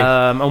 yeah, we do.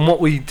 And what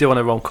we do on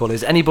a roll call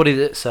is anybody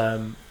that's...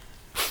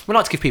 we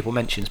like to give people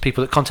mentions,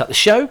 people that contact the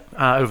show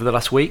over the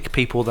last week,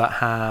 people that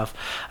have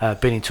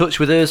been in touch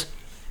with us.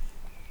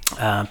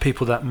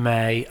 people that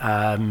may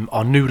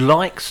are new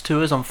likes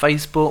to us on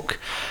Facebook,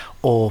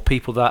 or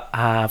people that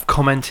have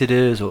commented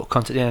us or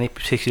contacted in any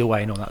particular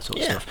way and all that sort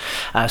of stuff.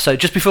 So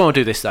just before I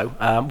do this though,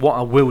 what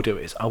I will do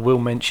is I will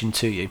mention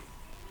to you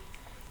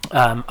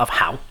of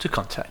how to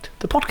contact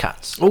the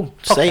podcasts. Oh,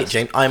 say it,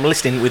 James. I'm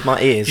listening with my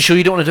ears. You sure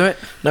you don't want to do it?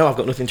 No, I've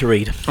got nothing to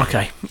read.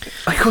 Okay.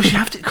 Of course you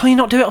have to. Can you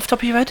not do it off the top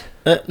of your head?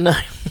 No.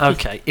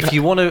 Okay. If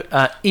you want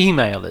to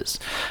email us,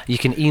 you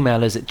can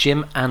email us at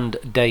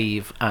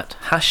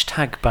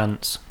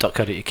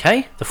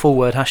jimanddave@hashtagbants.co.uk. The full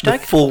word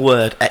hashtag. The full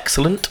word,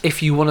 excellent.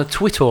 If you want to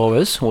Twitter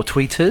us or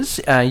tweet us,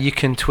 you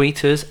can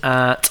tweet us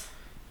at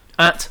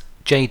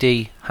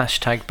JD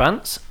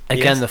 #Bants.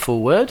 Again, the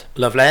full word.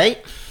 Lovely.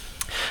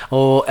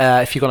 Or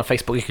if you go on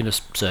Facebook, you can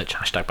just search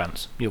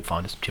 #Bants. You'll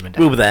find us, Jim and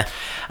Dave. We'll be there.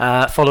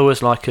 Follow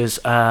us, like us,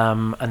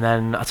 and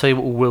then I'll tell you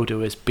what we'll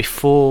do is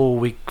before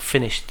we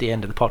finish the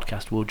end of the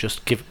podcast, we'll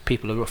just give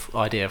people a rough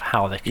idea of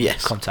how they can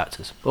contact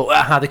us, or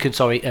how they can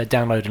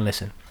download and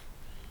listen.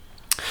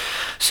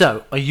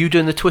 So, are you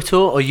doing the Twitter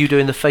or are you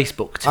doing the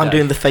Facebook today? I'm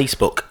doing the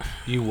Facebook.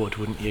 You would,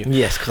 wouldn't you?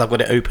 Yes, because I've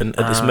got it open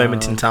at this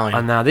moment in time.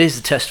 And now there's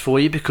the test for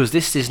you, because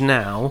this is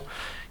now...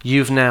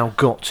 You've now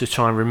got to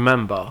try and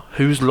remember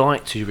who's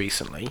liked you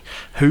recently,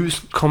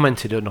 who's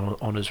commented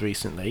on us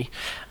recently,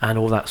 and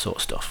all that sort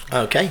of stuff.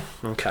 Okay.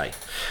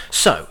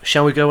 So,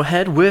 shall we go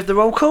ahead with the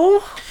roll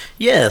call?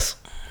 Yes.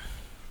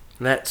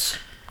 Let's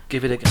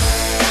give it a go.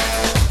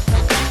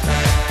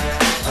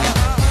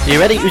 You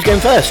ready? Who's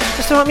going first?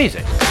 Is the right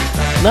music?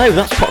 No,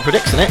 that's Pop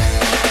Predicts, isn't it?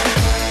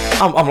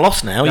 I'm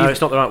lost now. No,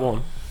 it's not the right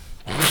one.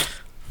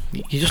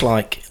 You're just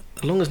like,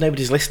 as long as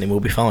nobody's listening, we'll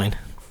be fine.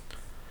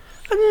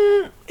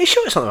 Are you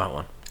sure it's not the right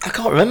one? I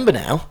can't remember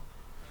now.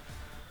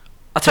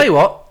 I'll tell you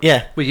what.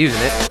 Yeah. We're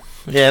using it.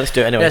 Yeah, let's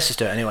do it anyway. Let's just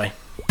do it anyway.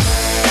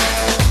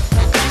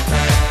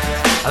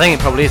 I think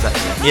it probably is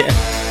actually. Yeah.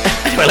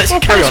 Anyway, let's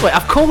carry on. Wait,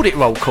 I've called it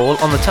roll call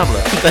on the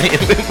tablet.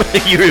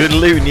 You're a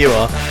loon, you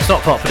are. It's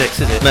not Pop Predicts,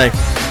 is it? No.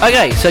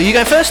 Okay, so you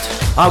go first?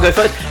 I'll go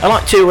first. I'd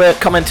like to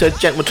comment to a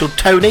gentleman called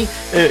Tony,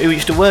 who we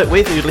used to work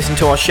with, who listened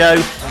to our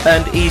show,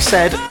 and he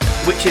said,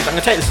 which is, I'm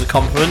going to take this as a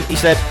compliment, he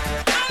said,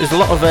 there's a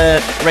lot of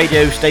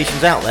radio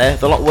stations out there,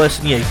 they're a lot worse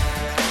than you.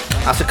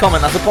 That's a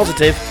comment, that's a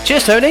positive.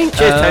 Cheers, Tony.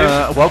 Cheers,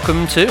 Tony.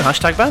 Welcome to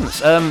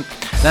 #Bants.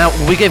 Now,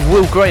 we gave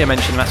Will Gray a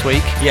mention last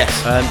week.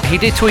 Yes. He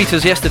did tweet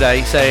us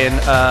yesterday saying,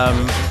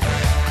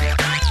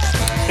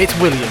 it's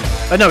William.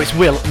 No, it's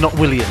Will, not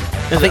William.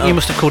 I think you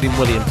must have called him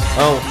William.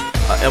 Oh,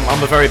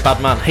 I'm a very bad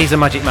man. He's a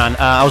magic man.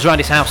 I was around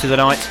his house the other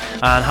night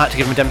and had to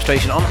give him a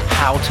demonstration on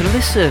how to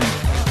listen.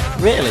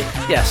 Really?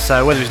 Yes,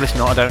 so whether he's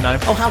listening or not, I don't know.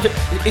 Oh,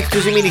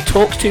 does he mean he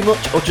talks too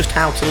much, or just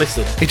how to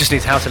listen? He just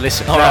needs how to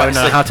listen. Oh, right,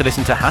 how to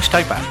listen to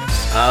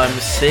 #Bants.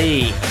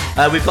 See.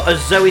 We've got a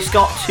Zoe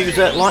Scott who's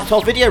liked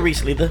our video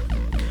recently, the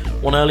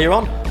one earlier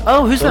on.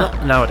 Oh, who's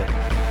that? No, I don't.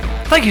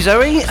 Thank you,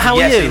 Zoe. How are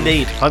you? Yes,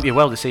 indeed. Hope you're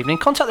well this evening.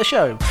 Contact the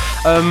show.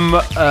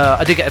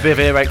 I did get a bit of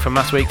earache from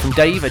last week from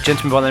Dave, a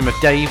gentleman by the name of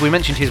Dave. We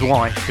mentioned his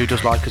wife, who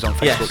does like us on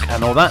Facebook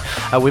and all that.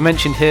 We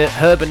mentioned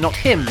her, but not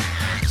him.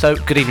 So,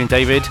 good evening,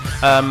 David.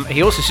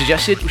 He also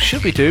suggested,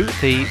 should we do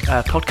the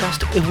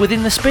podcast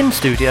within the Spin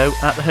Studio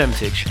at the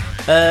Hermitage?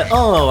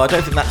 I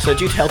don't think that's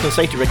due to health and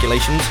safety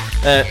regulations.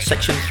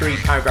 Section 3,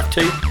 paragraph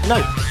 2.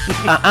 No.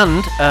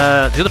 And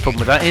the other problem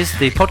with that is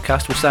the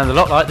podcast will sound a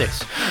lot like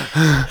this.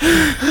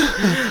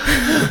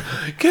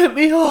 Get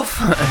me off.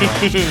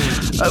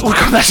 Oh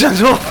God, that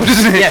sounds awful,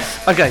 doesn't it?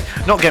 Yes. Okay,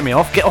 not get me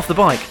off. Get off the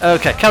bike.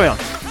 Okay, carry on.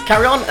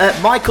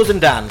 My cousin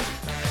Dan.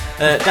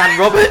 Dan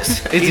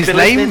Roberts. Is his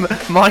name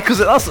Michael's?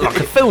 That's like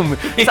a film.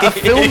 Is that a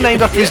film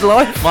named after his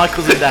life? My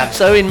cousin Dan.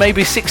 So in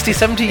maybe 60,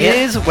 70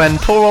 years, when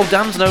poor old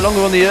Dan's no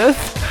longer on the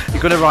earth,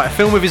 you're going to write a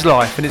film of his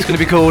life, and it's going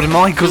to be called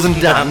My Cousin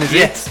Dan, is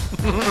it?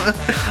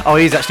 Oh,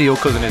 he's actually your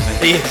cousin,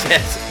 isn't he? He is,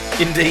 yes.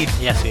 Indeed.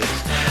 Yes, he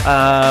is.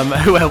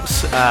 Who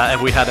else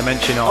have we had a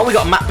mention of? Oh, we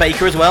got Matt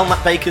Baker as well.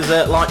 Matt Baker's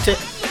liked it.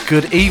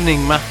 Good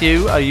evening,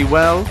 Matthew. Are you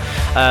well?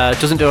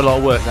 Doesn't do a lot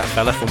of work, that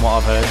fella, from what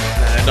I've heard.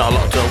 No, not a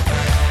lot at all.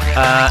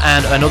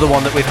 And another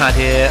one that we've had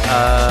here.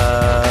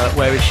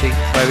 Where is she?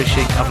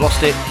 I've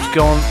lost it. It's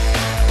gone.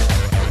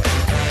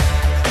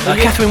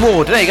 Catherine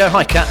Ward. There you go.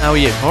 Hi, Kat. How are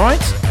you? All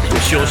right? I'm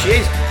sure she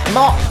is.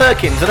 Mark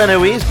Perkins. I don't know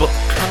who he is, but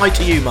hi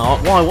to you,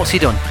 Mark. Why? What's he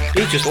done?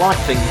 He just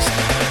liked things.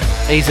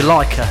 He's a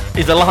liker.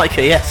 He's a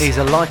liker, yes. He's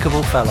a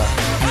likeable fella.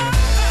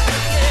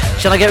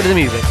 Shall I get rid of the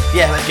music?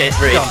 Yeah, let's get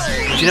rid.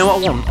 Do you know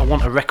what I want? I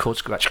want a record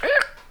scratch.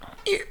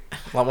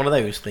 Like one of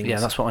those things. Yeah,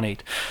 that's what I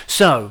need.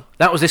 So,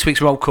 that was this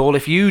week's roll call.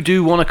 If you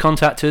do want to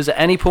contact us at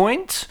any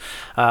point,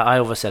 I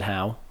always said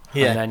how.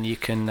 Yeah. And then you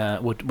can,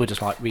 we'll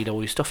just like read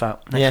all your stuff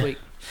out next week.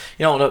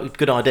 You know what, a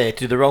good idea, to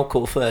do the roll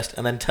call first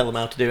and then tell them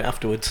how to do it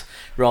afterwards,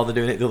 rather than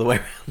doing it the other way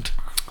around.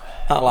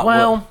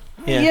 Well,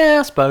 yeah,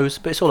 I suppose,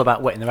 but it's all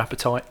about whetting their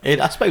appetite.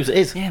 I suppose it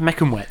is. Yeah, make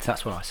them wet,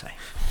 that's what I say.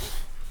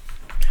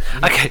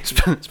 Okay,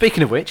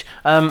 speaking of which,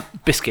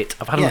 biscuit.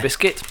 I've had a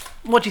biscuit.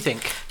 What do you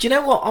think? Do you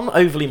know what? I'm not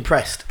overly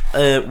impressed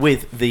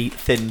with the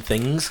thin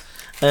things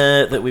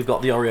that we've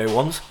got, the Oreo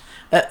ones.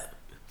 They're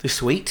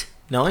sweet,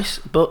 nice,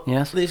 but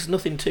Yes. there's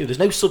nothing to. There's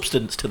no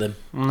substance to them.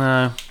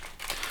 No.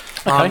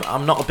 Okay.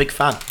 I'm not a big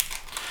fan.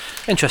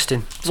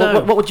 Interesting. So,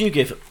 So, what would you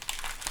give?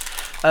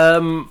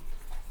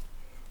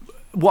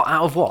 what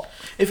out of what?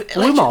 If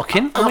Are we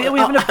marking? Are we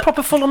having a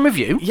proper full-on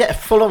review? Yeah,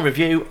 full-on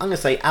review. I'm going to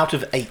say out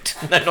of 8.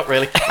 No, not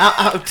really.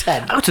 Out of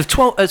 10. Out of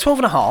 12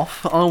 and a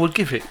half, I would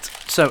give it.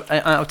 So,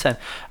 out of 10.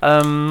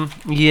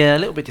 Yeah, a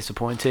little bit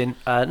disappointing.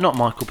 Not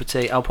my cup of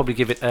tea. I'll probably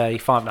give it a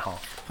 5.5.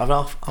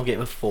 5.5. I'll give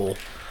it a 4.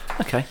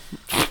 Okay.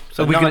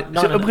 So Are we going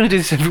to do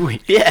this every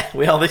week? Yeah,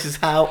 we are. This is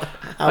how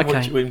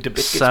much we're into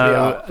biscuits we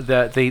are.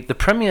 So, the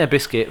premiere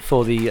biscuit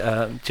for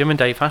the Jim and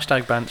Dave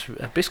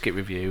 #Bants biscuit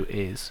review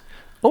is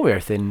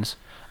Oreo Thins.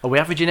 Are we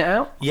averaging it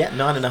out? Yeah,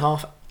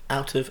 9.5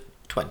 out of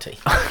 20.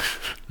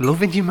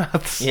 Loving your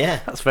maths. Yeah.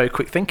 That's very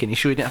quick thinking. You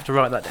sure you didn't have to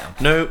write that down?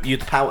 No, you're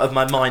the power of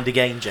my mind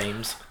again,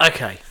 James.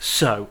 Okay,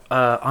 so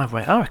I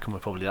reckon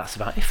that's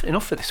about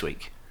enough for this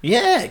week.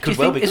 Yeah, it could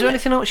well be. Is there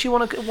anything else you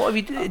want to? What have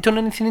you done?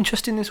 Anything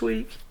interesting this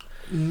week?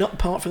 Not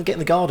apart from getting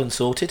the garden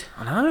sorted.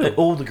 I know.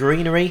 All the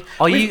greenery.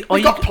 Have you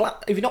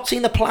not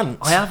seen the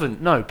plants? I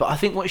haven't. No, but I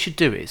think what you should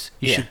do is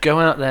you Yeah. should go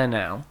out there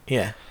now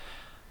Yeah.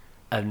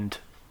 and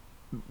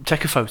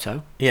take a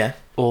photo, Yeah.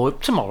 or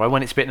tomorrow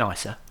when it's a bit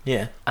nicer,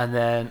 Yeah. and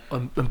then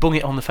and bung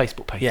it on the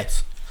Facebook page.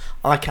 Yes.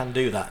 I can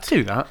do that.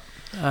 Do that.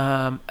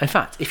 In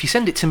fact, if you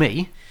send it to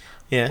me,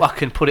 Yeah. I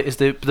can put it as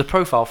the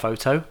profile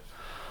photo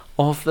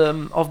of the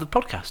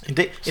podcast.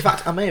 Indeed. In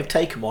fact, I may have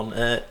taken one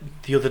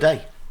the other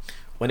day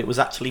when it was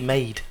actually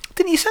made.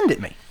 Didn't you send it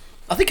me?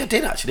 I think I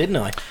did actually, didn't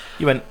I?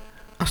 You went,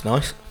 that's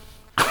nice.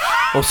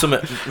 Or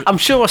something. I'm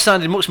sure I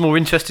sounded much more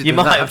interested You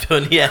than might that. have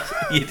done, yes.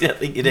 I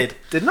think you did.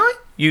 Didn't I?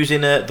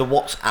 Using the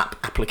WhatsApp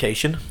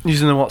application.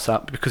 Using the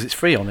WhatsApp because it's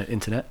free on the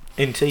internet.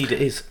 Indeed,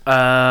 it is.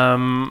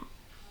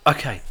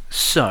 Okay,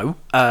 so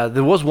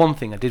there was one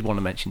thing I did want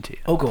to mention to you.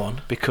 Oh, go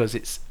on.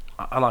 Because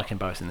I like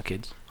embarrassing the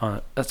kids.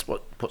 That's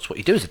what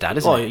you do as a dad,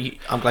 isn't it?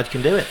 I'm glad you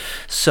can do it.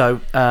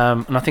 So,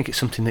 and I think it's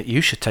something that you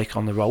should take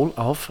on the role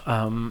of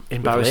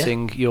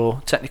embarrassing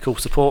your technical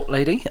support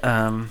lady.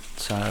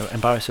 So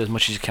embarrass her as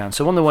much as you can.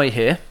 So on the way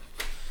here,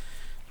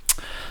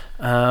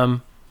 I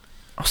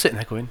was sitting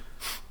there going,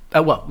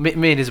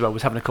 me and Isabel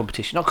was having a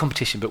competition. Not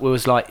competition, but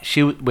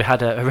we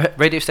had a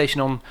radio station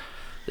on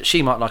that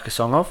she might like a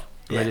song of,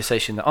 a radio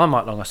station that I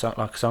might like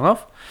a song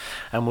of,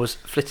 and was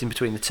flitting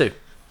between the two.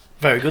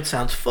 Very good,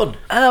 sounds fun.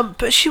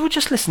 But she would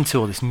just listen to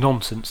all this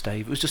nonsense,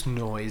 Dave. It was just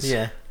noise.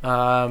 Yeah.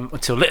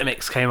 Until Little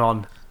Mix came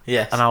on.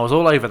 Yes. And I was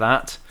all over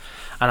that.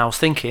 And I was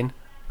thinking,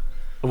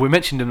 we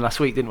mentioned him last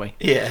week, didn't we?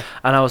 Yeah.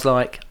 And I was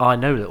like, I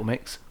know Little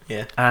Mix.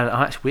 Yeah.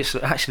 And we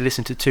actually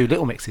listened to 2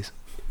 Little Mixes.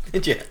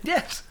 Did you?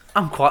 Yes.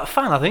 I'm quite a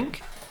fan, I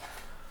think.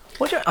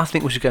 I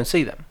think we should go and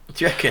see them.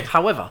 Do you reckon?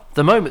 However,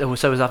 the moment that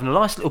was having a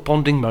nice little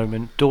bonding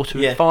moment,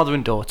 father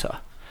and daughter,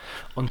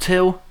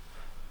 until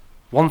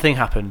one thing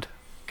happened.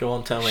 Go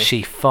on, tell me.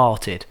 She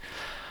farted.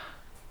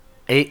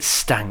 It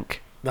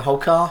stank. The whole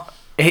car?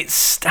 It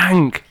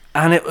stank.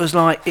 And it was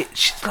like,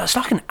 it's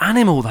like an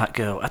animal, that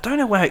girl. I don't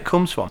know where it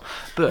comes from,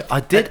 but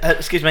I did...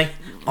 excuse me.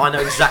 I know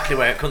exactly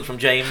where it comes from,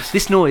 James.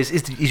 This noise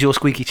is your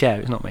squeaky chair,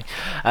 it's not me.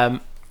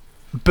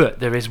 But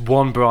there is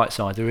one bright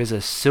side. There is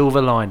a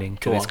silver lining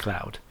to this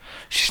cloud.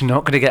 She's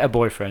not going to get a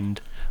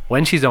boyfriend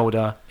when she's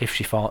older if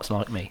she farts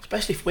like me.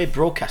 Especially if we're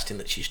broadcasting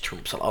that she's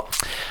trumps a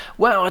lot.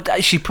 Well,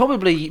 she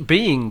probably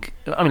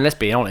let's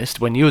be honest,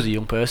 when you was a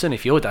young person,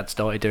 if your dad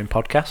started doing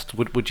podcasts,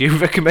 would you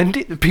recommend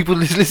it that people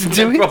listen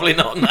to it? Probably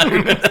not,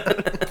 no.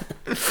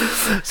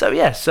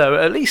 So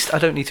at least I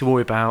don't need to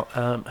worry about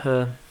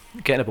her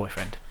getting a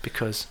boyfriend,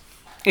 because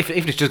if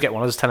she does get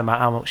one, I'll just tell him about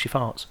how much she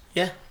farts.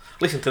 Yeah,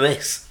 listen to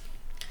this.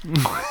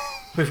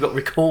 We've got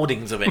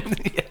recordings of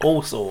it, yeah.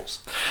 All sorts.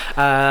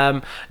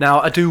 Now,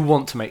 I do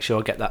want to make sure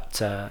I get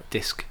that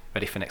disc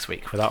ready for next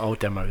week with our old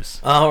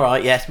demos. All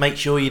right, yes, make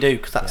sure you do,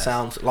 because that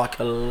sounds like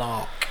a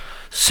lark.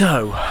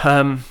 So,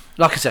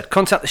 like I said,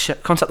 contact the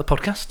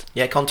podcast.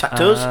 Yeah, contact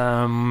us.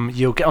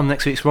 You'll get on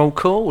next week's roll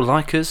call,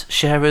 like us,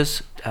 share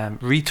us,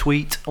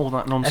 retweet, all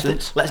that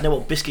nonsense. Let us know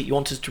what biscuit you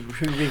want us to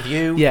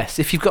review. Yes,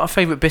 if you've got a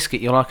favourite biscuit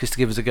you'd like us to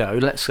give us a go,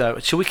 let's go.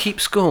 Shall we keep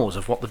scores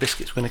of what the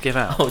biscuits we're going to give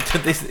out?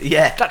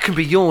 Yeah. That can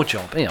be your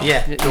job.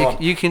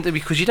 You can,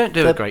 because you don't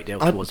do a great deal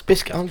towards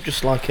biscuit. I'm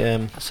just like...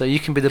 so you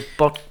can be the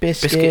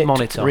biscuit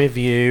monitor.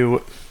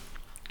 Review.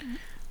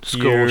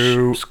 Score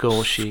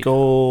sheet.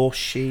 Score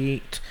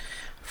sheet.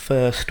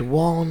 First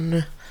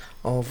one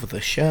of the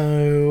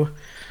show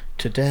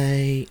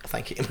today.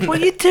 Thank you.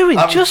 What are you doing?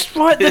 Just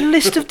write the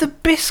list of the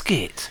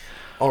biscuits.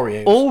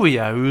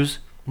 Oreos.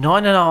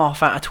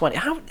 9.5 out of 20.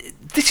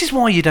 This is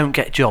why you don't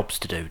get jobs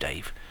to do,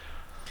 Dave.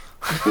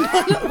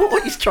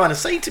 What are you trying to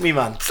say to me,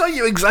 man? So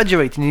you're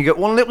exaggerating. You get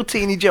one little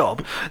teeny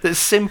job that's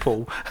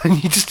simple,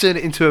 and you just turn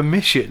it into a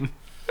mission.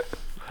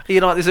 Are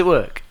you like this at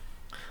work?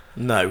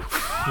 No,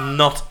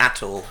 not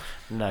at all.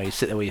 No, you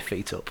sit there with your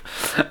feet up.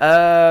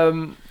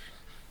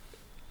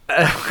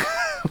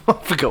 I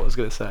forgot what I was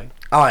going to say.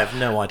 I have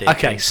no idea.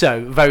 Okay,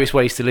 so various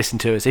ways to listen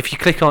to us. If you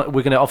click on,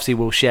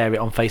 we'll share it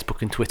on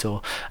Facebook and Twitter.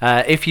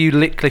 If you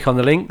click on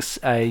the links,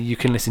 you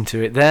can listen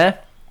to it there.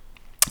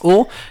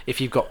 Or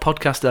if you've got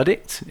Podcast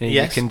Addict,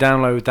 Yes. you can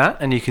download that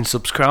and you can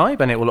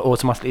subscribe and it will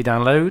automatically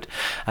download.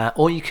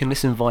 Or you can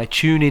listen via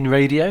TuneIn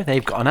Radio.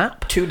 They've got an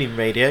app. TuneIn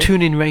Radio.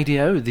 TuneIn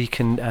Radio, you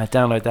can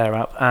download their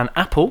app. And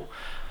Apple,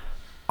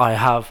 I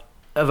have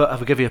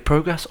ever give you a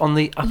progress on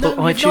the Apple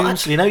No, you've iTunes? not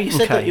actually. No, you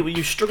said Okay. that you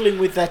were struggling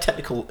with their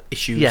technical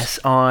issues. Yes,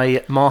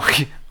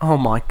 oh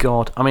my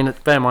god. I mean,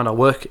 bear in mind I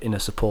work in a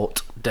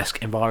support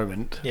desk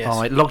environment. Yes.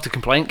 I logged a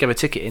complaint, gave a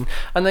ticket in,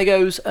 and they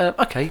goes,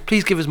 okay,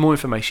 please give us more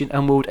information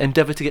and we'll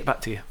endeavour to get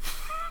back to you.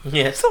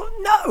 Yes. So,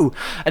 no!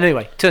 And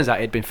anyway, turns out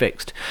it had been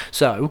fixed.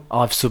 So,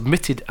 I've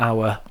submitted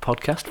our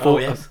podcast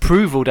for yes.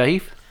 approval,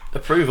 Dave.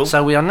 Approval.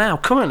 So we are now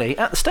currently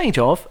at the stage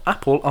of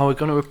Apple, are we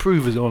going to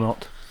approve us or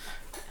not?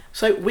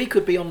 So we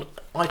could be on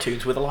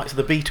iTunes with the likes of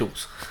the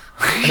Beatles.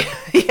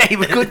 Yeah,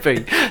 we could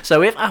be.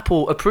 So if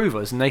Apple approve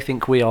us and they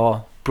think we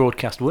are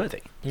broadcast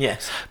worthy,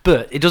 Yes.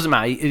 but it doesn't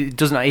matter. It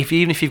doesn't matter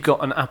even if you've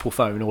got an Apple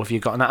phone or if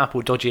you've got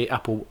an dodgy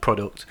Apple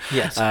product.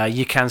 Yes.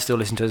 You can still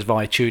listen to us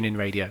via TuneIn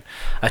Radio,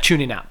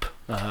 TuneIn app,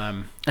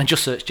 and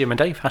just search Jim and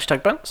Dave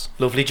 #Bants.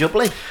 Lovely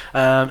jubbly.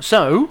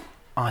 So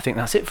I think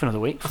that's it for another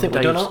week. I think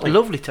we're done, aren't we?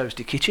 Lovely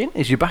toasty kitchen.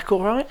 Is your back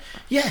all right?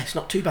 Yeah, it's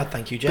not too bad,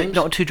 thank you, But James.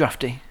 not too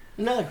drafty.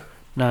 No.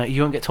 No,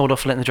 you won't get told off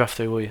for letting the draft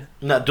through, will you?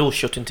 No, that door's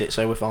shut, isn't it?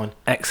 So we're fine.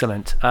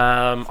 Excellent.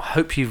 I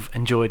hope you've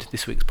enjoyed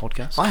this week's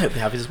podcast. I hope you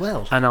have as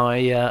well. And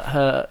I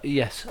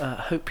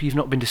hope you've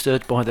not been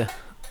disturbed by the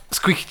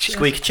squeaky chairs.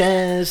 Squeaky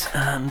chairs.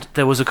 And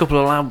there was a couple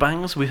of loud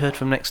bangs we heard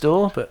from next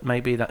door, but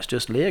maybe that's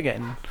just Leah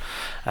getting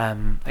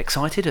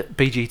excited at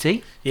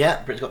BGT.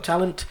 Yeah, Britain's Got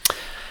Talent.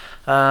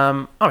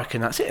 I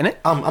reckon that's it, innit?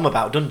 I'm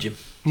about done, Jim.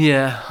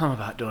 Yeah, I'm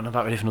about done. I'm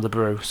about ready for another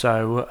brew.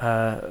 So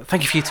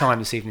thank you for your time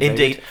this evening,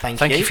 Indeed, David.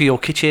 thank you. you for your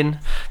kitchen.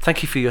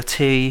 Thank you for your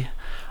tea.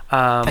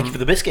 Thank you for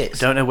the biscuits.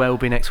 Don't know where we'll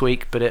be next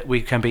week, but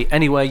we can be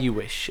anywhere you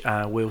wish.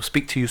 We'll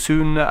speak to you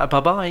soon. Bye bye.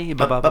 Bye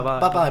bye. Bye bye.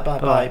 Bye bye. Bye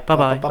bye. Bye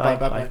bye.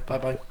 Bye bye. Bye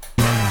bye.